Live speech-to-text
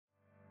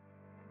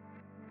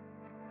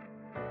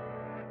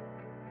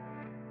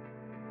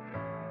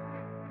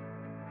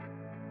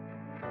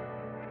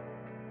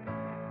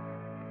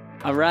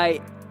All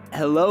right.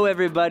 Hello,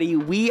 everybody.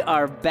 We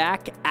are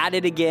back at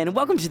it again.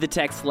 Welcome to the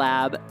Text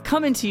Lab,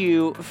 coming to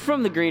you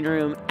from the green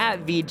room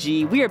at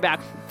VG. We are back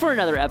for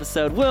another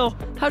episode. Will,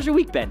 how's your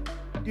week been?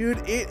 Dude,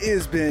 it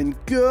has been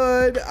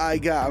good. I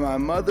got my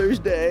Mother's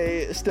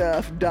Day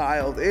stuff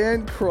dialed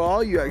in.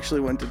 Crawl, you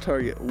actually went to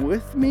Target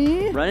with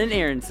me. Running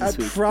errands this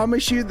week. I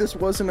promise you this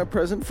wasn't a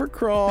present for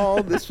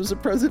Crawl. This was a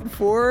present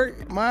for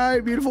my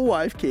beautiful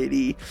wife,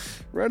 Katie.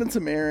 Running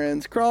some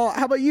errands. Crawl,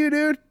 how about you,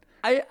 dude?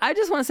 I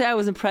just want to say I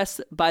was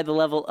impressed by the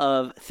level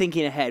of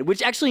thinking ahead,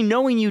 which actually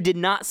knowing you did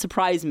not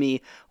surprise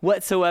me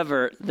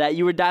whatsoever that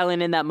you were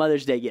dialing in that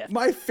Mother's Day gift.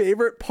 My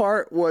favorite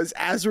part was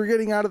as we're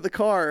getting out of the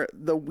car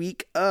the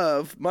week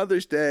of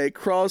Mother's Day,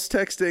 Crawl's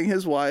texting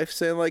his wife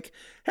saying like,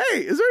 hey,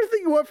 is there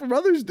anything you want for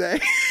Mother's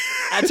Day?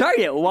 At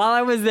Target while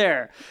I was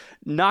there.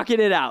 Knocking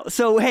it out.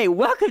 So, hey,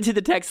 welcome to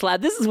the Text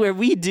Lab. This is where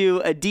we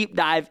do a deep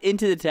dive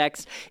into the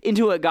text,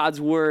 into what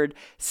God's Word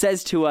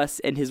says to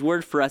us and His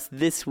Word for us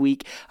this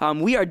week.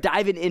 We are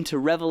diving into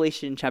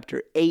Revelation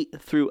chapter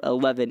 8 through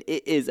 11.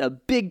 It is a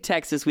big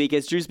text this week,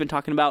 as Drew's been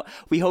talking about.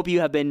 We hope you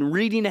have been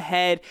reading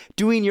ahead,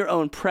 doing your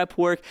own prep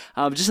work,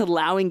 just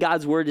allowing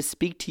God's Word to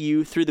speak to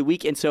you through the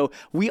week. And so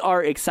we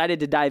are excited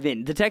to dive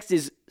in. The text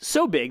is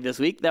so big this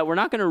week that we're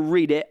not going to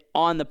read it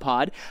on the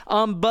pod.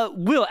 But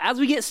Will, as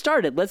we get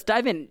started, let's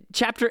dive in.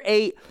 Chapter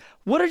 8,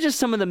 what are just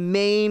some of the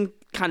main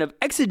kind of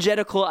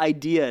exegetical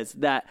ideas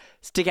that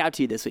stick out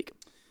to you this week?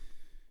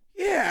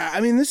 Yeah,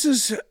 I mean, this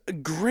is a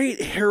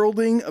great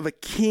heralding of a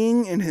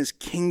king and his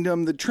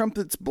kingdom. The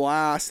trumpets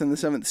blast and the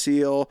seventh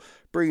seal,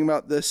 bringing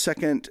about the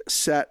second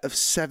set of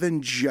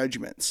 7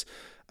 judgments.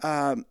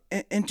 And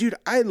dude,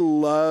 I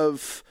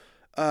love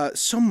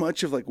so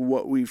much of like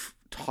what we've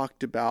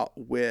talked about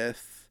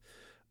with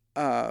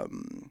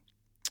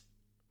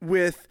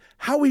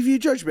how we view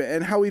judgment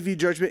and how we view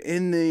judgment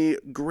in the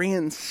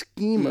grand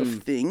scheme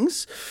of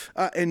things,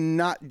 and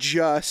not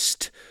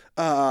just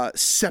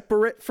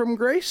separate from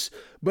grace,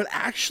 but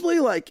actually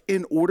like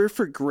in order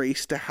for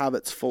grace to have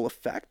its full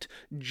effect,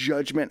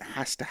 judgment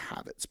has to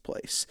have its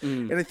place.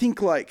 And I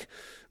think like,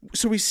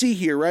 so we see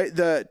here, right?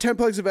 The 10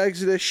 plagues of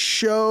Exodus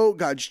show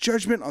God's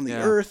judgment on the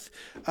earth,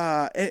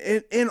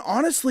 and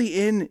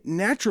honestly in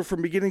natural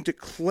from beginning to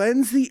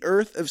cleanse the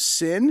earth of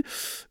sin,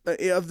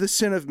 of the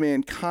sin of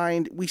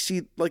mankind. We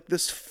see like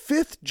this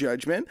 5th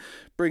judgment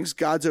brings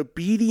God's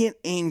obedient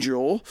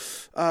angel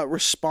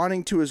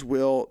responding to his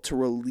will to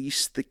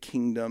release the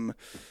kingdom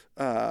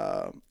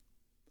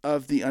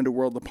of the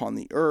underworld upon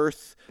the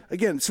earth.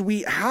 Again, so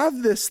we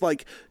have this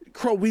like,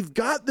 Carl, we've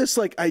got this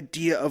like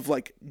idea of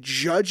like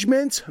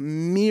judgment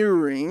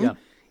mirroring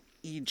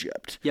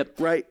Egypt. Yep.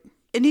 Right.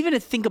 And even to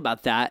think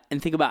about that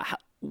and think about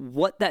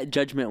what that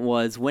judgment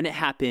was when it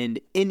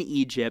happened in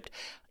Egypt.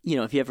 You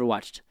know, if you ever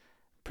watched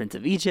Prince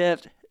of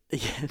Egypt,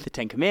 the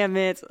 10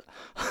 Commandments,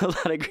 a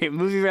lot of great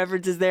movie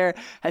references there.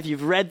 If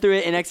you've read through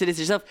it in Exodus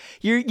yourself,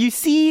 you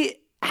see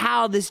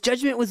how this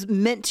judgment was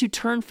meant to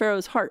turn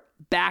Pharaoh's heart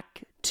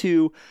back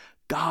to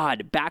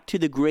God, back to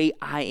the great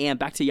I am,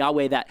 back to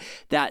Yahweh,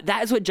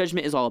 that is what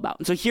judgment is all about.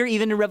 And so here,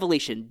 even in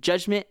Revelation,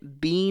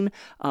 judgment being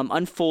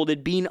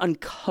unfolded, being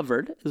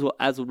uncovered,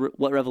 as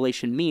what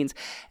Revelation means,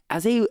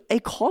 as a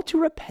call to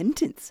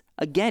repentance.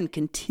 Again,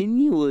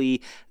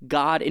 continually,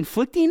 God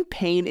inflicting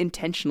pain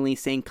intentionally,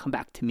 saying, come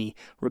back to me,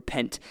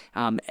 repent,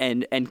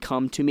 and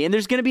come to me. And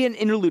there's going to be an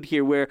interlude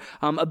here where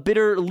a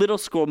bitter little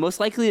scroll,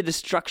 most likely the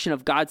destruction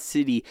of God's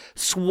city,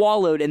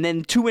 swallowed, and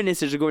then 2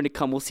 witnesses are going to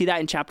come. We'll see that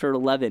in chapter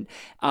 11.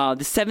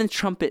 The 7th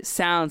trumpet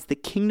sounds, the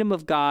kingdom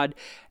of God,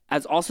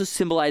 as also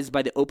symbolized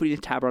by the opening of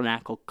the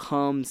tabernacle,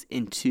 comes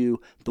into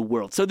the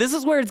world. So this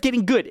is where it's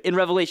getting good in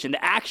Revelation.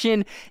 The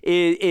action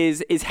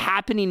is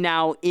happening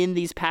now in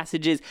these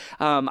passages.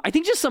 I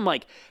think just some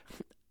like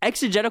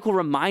exegetical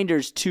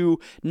reminders to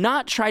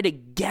not try to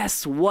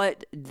guess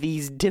what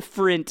these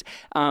different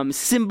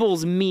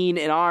symbols mean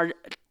in our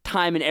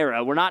time and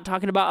era. We're not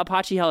talking about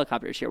Apache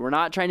helicopters here. We're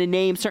not trying to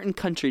name certain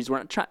countries. We're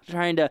not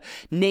trying to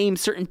name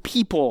certain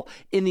people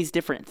in these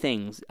different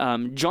things.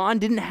 John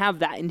didn't have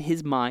that in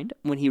his mind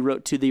when he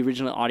wrote to the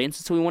original audience.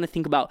 So we want to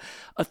think about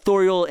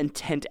authorial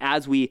intent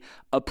as we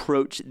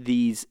approach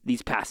these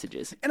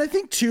passages. And I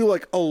think too,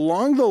 like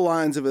along the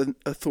lines of an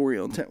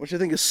authorial intent, which I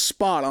think is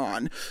spot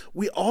on,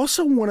 we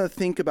also want to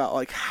think about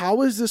like,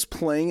 how is this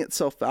playing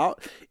itself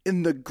out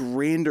in the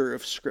grandeur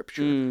of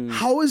Scripture?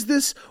 How is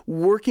this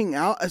working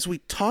out as we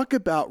talk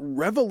about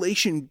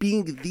Revelation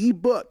being the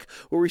book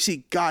where we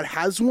see God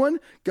has won,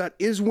 God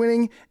is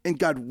winning, and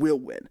God will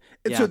win.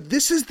 And so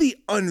this is the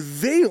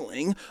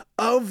unveiling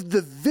of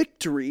the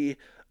victory.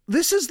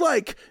 This is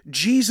like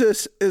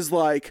Jesus is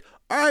like,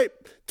 all right,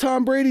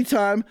 Tom Brady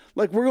time,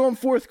 like we're going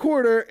fourth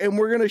quarter and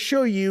we're going to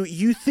show you,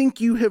 you think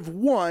you have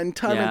won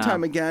time and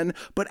time again,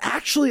 but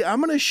actually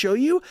I'm going to show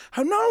you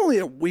how not only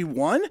have we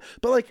won,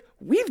 but like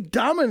we've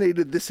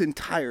dominated this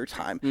entire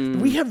time.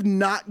 We have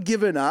not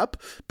given up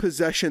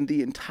possession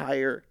the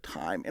entire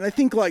time. And I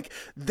think like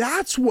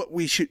that's what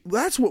we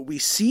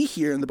see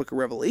here in the book of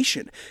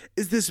Revelation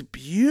is this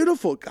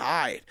beautiful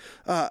guide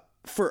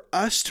for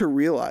us to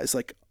realize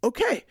like,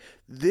 okay,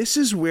 this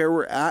is where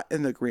we're at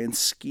in the grand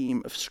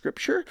scheme of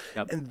Scripture.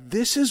 Yep. And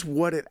this is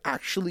what it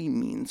actually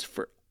means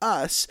for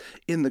us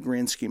in the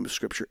grand scheme of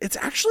Scripture. It's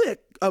actually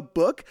a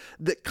book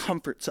that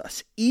comforts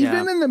us.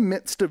 Even in the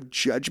midst of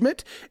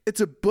judgment, it's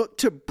a book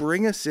to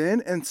bring us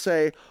in and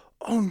say,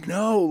 oh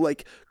no,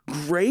 like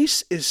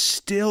grace is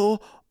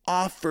still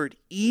offered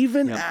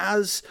even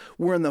as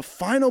we're in the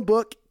final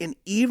book and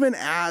even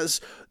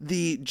as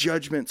the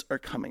judgments are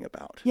coming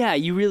about. Yeah,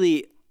 you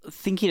really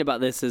thinking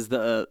about this as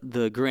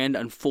the grand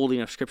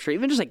unfolding of Scripture,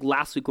 even just like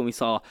last week when we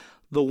saw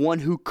the one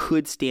who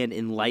could stand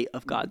in light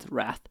of God's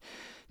wrath.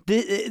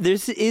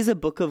 This is a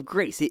book of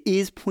grace. It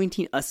is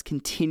pointing us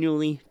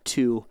continually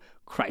to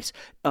Christ.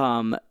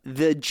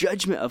 The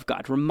judgment of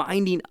God,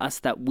 reminding us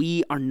that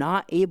we are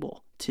not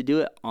able to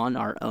do it on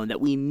our own,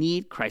 that we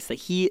need Christ, that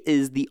he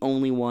is the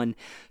only one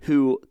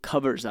who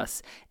covers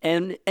us.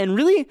 And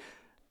really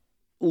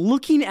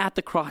looking at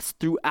the cross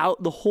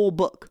throughout the whole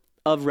book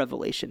of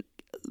Revelation,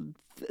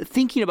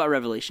 thinking about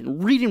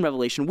Revelation, reading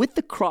Revelation with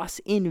the cross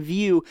in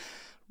view,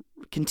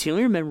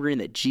 continually remembering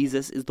that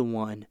Jesus is the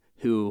one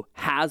who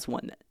has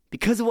won that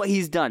because of what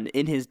he's done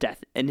in his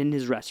death and in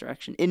his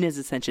resurrection, in his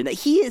ascension, that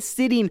he is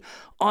sitting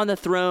on the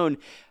throne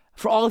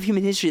for all of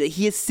human history, that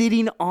he is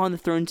sitting on the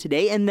throne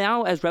today. And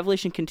now as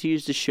Revelation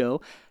continues to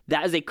show,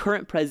 that is a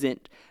current,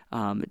 present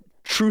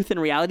truth and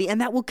reality,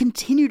 and that will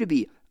continue to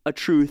be a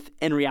truth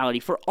and reality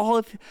for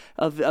all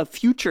of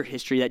future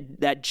history,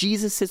 that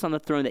Jesus sits on the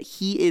throne, that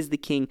he is the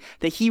king,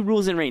 that he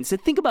rules and reigns. So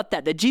think about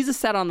that Jesus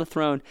sat on the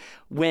throne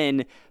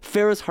when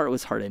Pharaoh's heart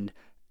was hardened.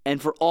 And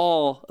for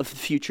all of the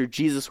future,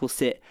 Jesus will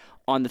sit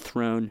on the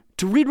throne.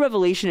 To read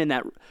Revelation in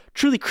that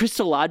truly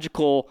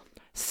Christological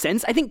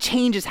sense, I think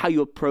changes how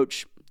you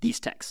approach these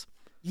texts.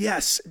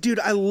 Yes,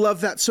 dude, I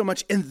love that so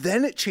much. And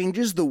then it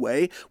changes the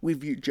way we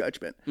view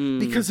judgment.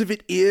 Because if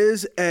it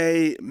is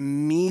a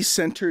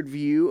me-centered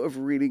view of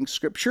reading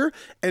Scripture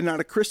and not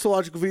a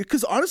Christological view,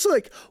 because honestly,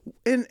 like,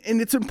 and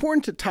it's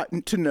important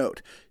to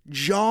note,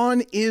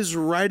 John is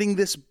writing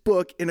this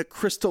book in a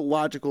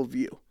Christological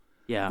view.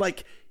 Yeah.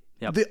 Like,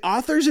 the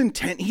author's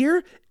intent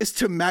here is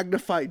to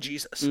magnify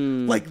Jesus.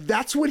 Like,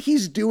 that's what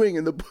he's doing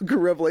in the book of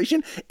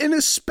Revelation, and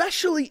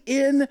especially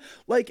in,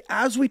 like,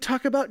 as we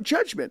talk about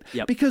judgment.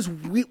 Because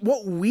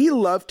what we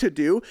love to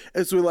do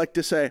is we like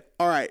to say,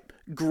 all right,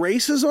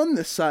 grace is on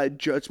this side,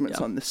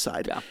 judgment's on this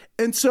side.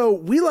 And so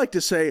we like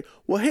to say,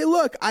 well, hey,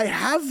 look, I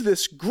have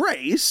this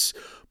grace,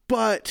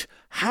 but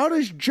how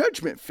does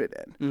judgment fit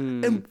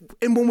in?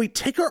 And when we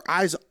take our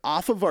eyes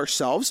off of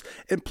ourselves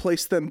and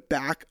place them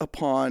back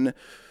upon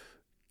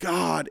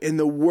God and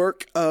the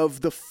work of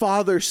the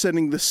Father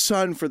sending the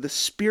Son for the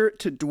Spirit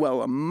to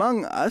dwell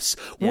among us,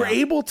 we're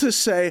able to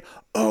say,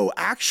 oh,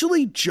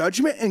 actually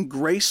judgment and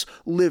grace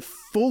live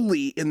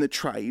fully in the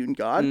triune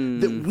God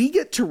that we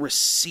get to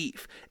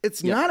receive.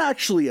 It's not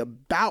actually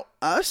about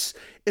us.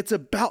 It's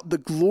about the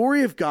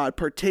glory of God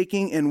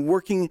partaking and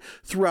working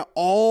throughout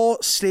all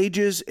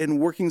stages and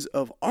workings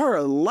of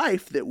our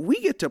life that we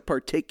get to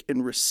partake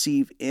and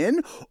receive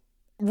in,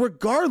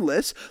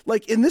 regardless.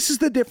 Like, and this is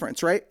the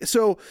difference, right?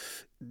 So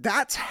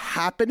that's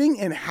happening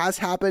and has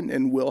happened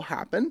and will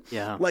happen.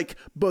 Like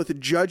both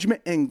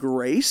judgment and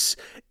grace.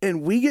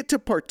 And we get to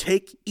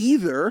partake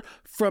either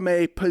from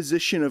a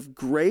position of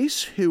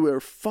grace, who are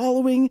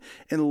following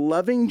and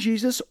loving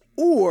Jesus,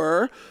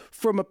 or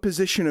from a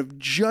position of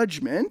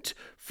judgment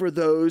for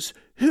those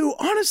who,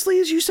 honestly,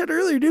 as you said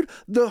earlier, dude,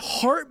 the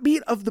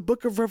heartbeat of the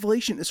book of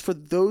Revelation is for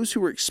those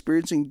who are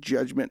experiencing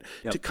judgment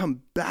to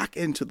come back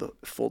into the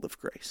fold of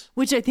grace.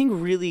 Which I think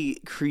really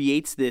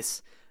creates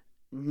this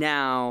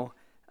now.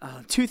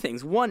 Two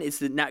things. One is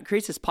that it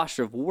creates this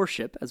posture of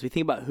worship as we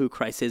think about who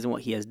Christ is and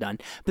what he has done,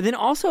 but then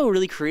also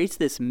really creates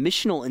this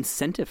missional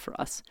incentive for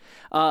us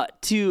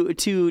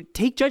to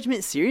take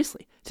judgment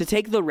seriously, to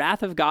take the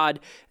wrath of God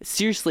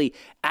seriously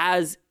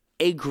as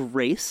a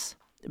grace,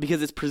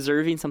 because it's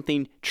preserving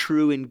something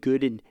true and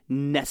good and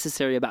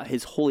necessary about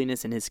his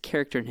holiness and his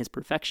character and his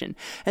perfection.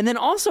 And then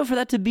also for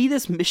that to be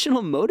this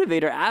missional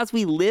motivator as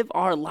we live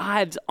our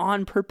lives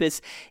on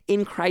purpose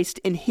in Christ,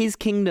 in his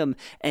kingdom,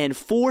 and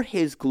for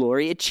his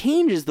glory. It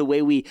changes the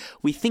way we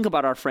think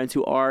about our friends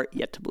who are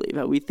yet to believe.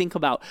 We think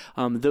about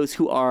those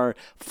who are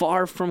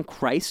far from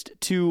Christ,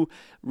 to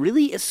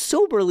really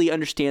soberly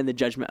understand the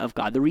judgment of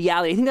God, the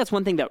reality. I think that's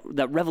one thing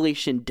that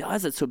Revelation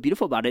does that's so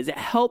beautiful about it, is it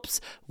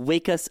helps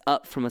wake us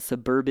up from a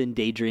suburban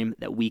daydream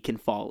that we can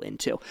fall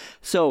into.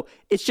 So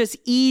it's just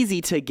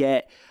easy to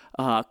get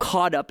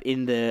caught up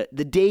in the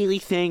daily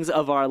things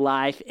of our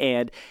life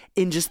and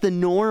in just the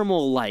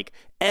normal, like,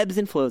 ebbs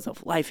and flows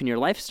of life. And your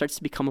life starts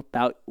to become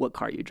about what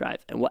car you drive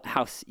and what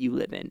house you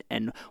live in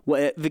and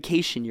what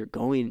vacation you're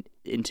going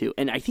into.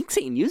 And I think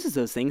Satan uses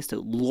those things to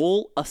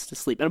lull us to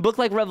sleep. And a book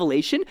like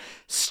Revelation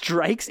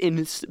strikes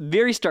in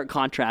very stark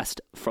contrast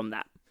from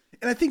that.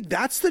 And I think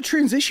that's the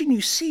transition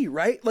you see,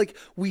 right? Like,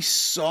 we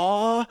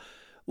saw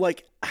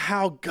like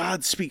how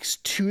God speaks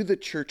to the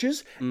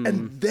churches,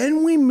 and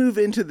then we move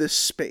into this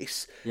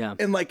space. Yeah.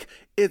 And like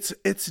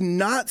it's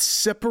not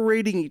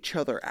separating each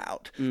other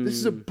out. This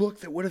is a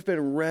book that would have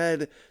been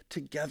read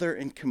together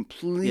and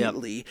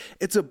completely. Yep.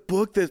 It's a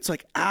book that's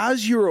like,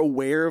 as you're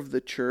aware of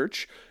the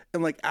church,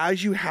 and like,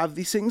 as you have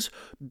these things,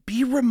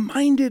 be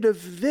reminded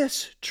of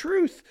this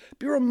truth.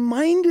 Be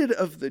reminded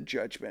of the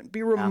judgment.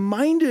 Be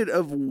reminded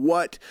of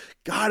what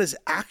God is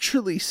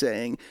actually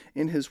saying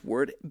in his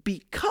word,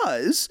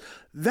 because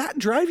that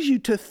drives you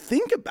to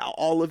think about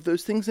all of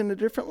those things in a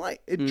different light.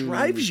 It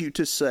drives you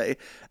to say,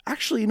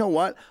 actually, you know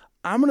what?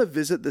 I'm going to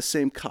visit the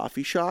same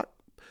coffee shop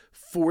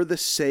for the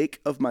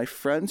sake of my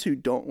friends who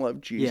don't love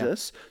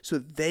Jesus, so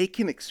they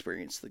can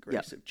experience the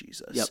grace of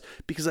Jesus.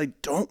 Because I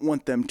don't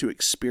want them to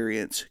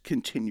experience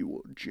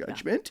continual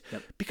judgment.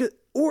 Because,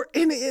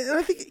 and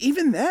I think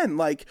even then,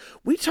 like,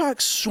 we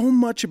talk so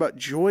much about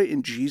joy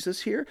in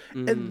Jesus here,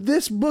 and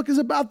this book is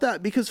about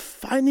that, because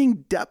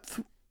finding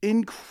depth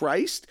in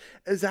Christ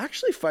is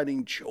actually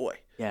finding joy.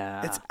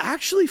 Yeah. It's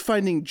actually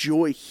finding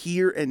joy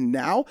here and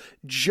now,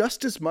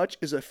 just as much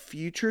as a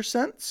future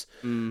sense.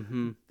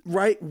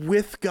 Right,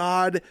 with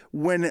God,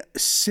 when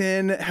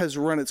sin has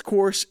run its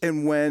course,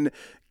 and when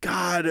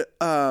God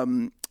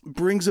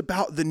brings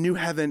about the new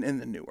heaven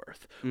and the new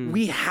earth.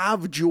 We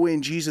have joy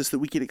in Jesus that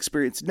we can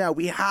experience now.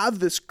 We have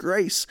this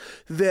grace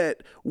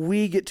that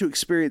we get to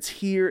experience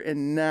here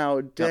and now,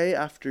 day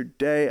after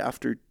day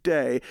after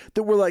day,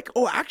 that we're like,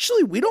 oh,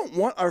 actually, we don't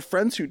want our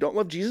friends who don't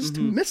love Jesus to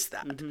miss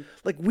that.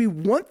 Like, we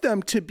want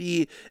them to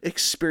be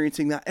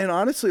experiencing that. And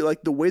honestly,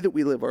 like, the way that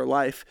we live our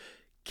life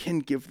can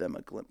give them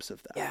a glimpse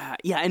of that.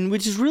 Yeah, and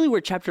which is really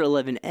where chapter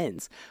 11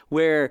 ends,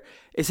 where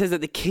it says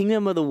that the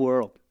kingdom of the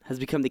world has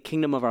become the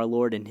kingdom of our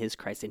Lord and his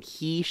Christ, and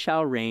he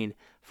shall reign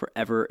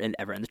forever and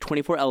ever. And the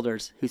 24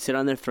 elders who sit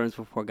on their thrones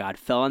before God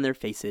fell on their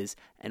faces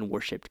and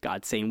worshipped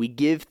God, saying, we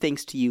give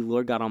thanks to you,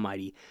 Lord God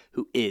Almighty,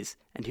 who is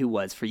and who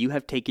was, for you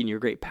have taken your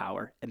great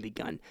power and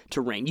begun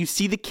to reign. You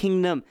see the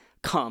kingdom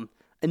come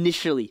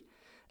initially,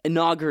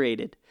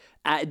 inaugurated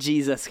at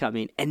Jesus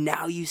coming, and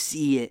now you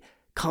see it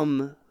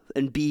come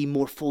and be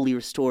more fully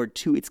restored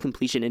to its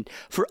completion. And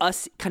for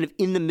us, kind of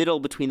in the middle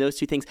between those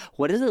two things,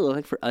 what does it look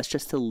like for us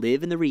just to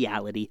live in the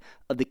reality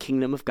of the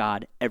kingdom of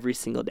God every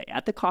single day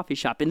at the coffee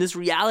shop, in this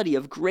reality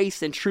of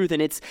grace and truth?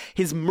 And it's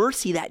his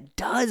mercy that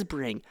does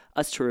bring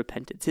us to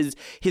repentance.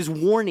 His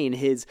warning,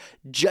 his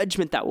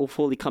judgment that will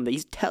fully come, that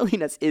he's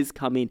telling us is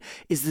coming,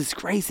 is this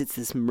grace. It's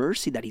this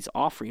mercy that he's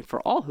offering for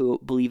all who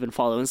believe and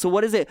follow. And so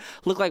what does it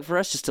look like for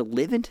us just to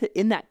live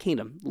in that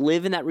kingdom,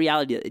 live in that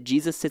reality that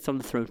Jesus sits on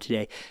the throne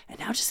today, and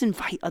now just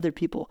invite other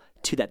people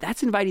to that?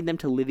 That's inviting them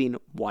to living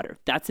water.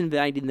 That's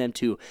inviting them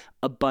to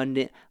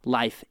abundant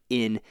life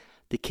in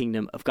the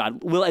kingdom of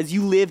God. Will, as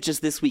you live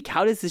just this week,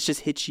 how does this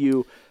just hit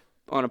you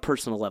on a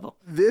personal level?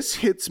 This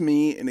hits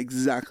me in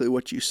exactly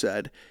what you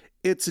said.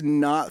 It's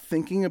not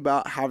thinking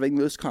about having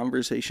those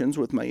conversations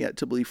with my yet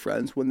to believe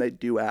friends when they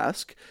do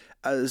ask,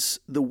 as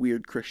the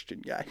weird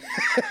Christian guy,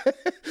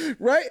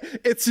 right?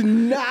 It's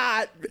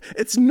not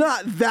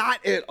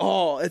that at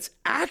all. It's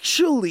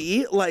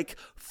actually like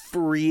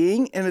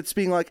freeing, and it's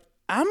being like,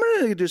 I'm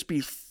going to just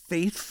be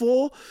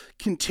faithful,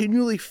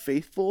 continually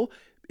faithful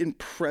and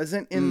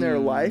present in their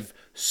life,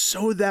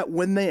 so that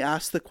when they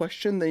ask the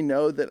question, they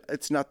know that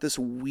it's not this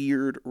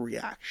weird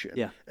reaction.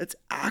 Yeah. It's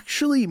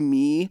actually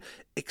me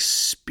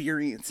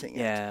experiencing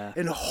it. Yeah.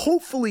 And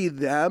hopefully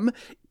them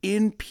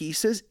in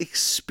pieces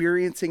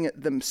experiencing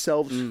it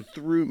themselves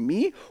through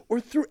me, or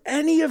through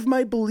any of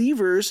my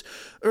believers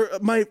or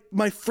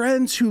my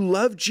friends who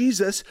love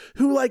Jesus,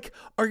 who like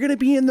are going to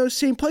be in those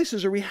same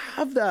places, or we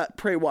have that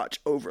pray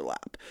watch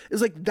overlap.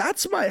 Is like,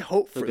 that's my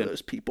hope for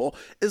those people,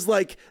 is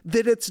like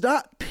that it's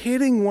not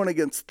pitting one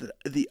against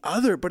the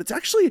other, but it's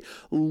actually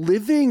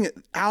living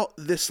out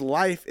this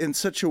life in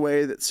such a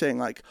way that's saying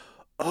like,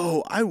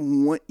 oh, I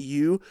want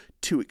you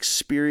to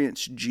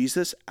experience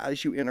Jesus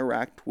as you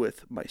interact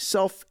with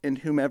myself and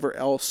whomever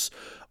else,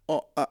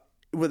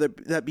 whether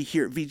that be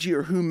here at VG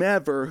or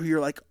whomever, who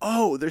you're like,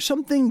 oh, there's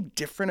something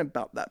different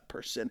about that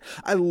person.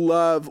 I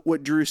love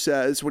what Drew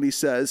says when he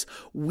says,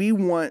 we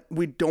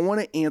don't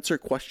want to answer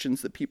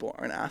questions that people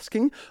aren't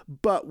asking,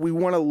 but we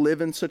want to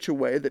live in such a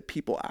way that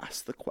people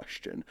ask the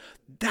question.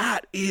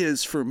 That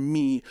is, for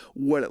me,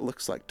 what it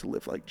looks like to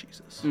live like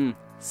Jesus.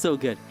 So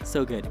good.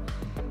 So good.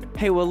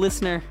 Hey, well,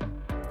 listener,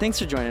 thanks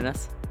for joining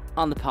us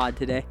on the pod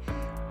today.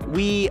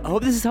 We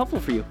hope this is helpful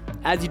for you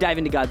as you dive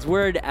into God's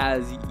Word,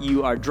 as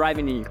you are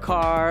driving in your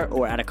car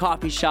or at a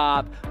coffee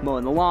shop,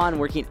 mowing the lawn,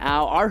 working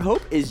out. Our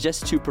hope is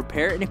just to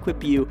prepare and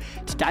equip you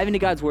to dive into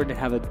God's Word and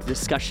have a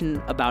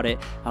discussion about it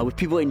with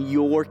people in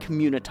your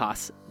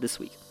communitas this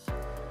week.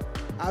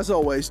 As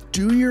always,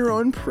 do your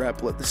own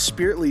prep, let the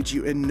Spirit lead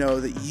you, and know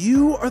that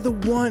you are the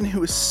one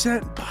who is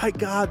sent by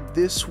God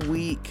this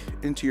week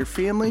into your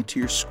family, to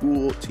your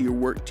school, to your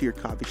work, to your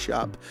coffee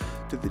shop,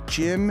 to the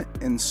gym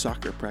and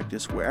soccer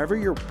practice, wherever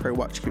your Pray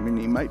Watch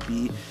community might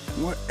be,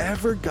 and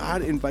wherever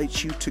God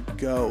invites you to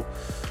go,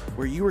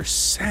 where you are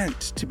sent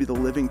to be the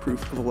living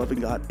proof of a loving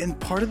God. And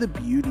part of the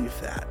beauty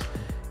of that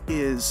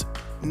is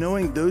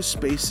knowing those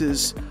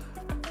spaces,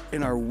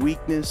 in our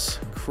weakness,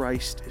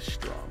 Christ is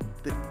strong.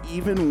 That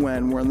even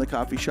when we're in the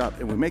coffee shop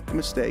and we make the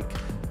mistake,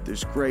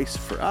 there's grace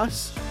for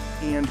us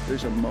and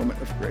there's a moment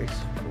of grace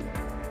for one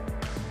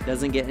another.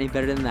 Doesn't get any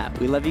better than that.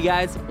 We love you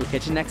guys. We'll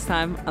catch you next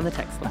time on the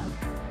Text Lab.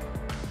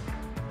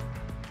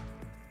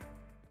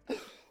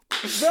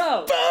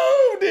 Bro,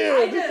 Oh,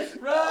 dude! I just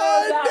rode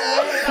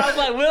that wave. I was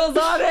like, Will's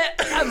on it.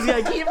 I'm just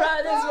going to keep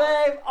riding this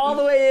wave all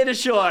the way into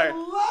shore. I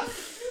love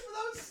it.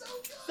 That was so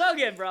good. So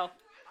good, bro.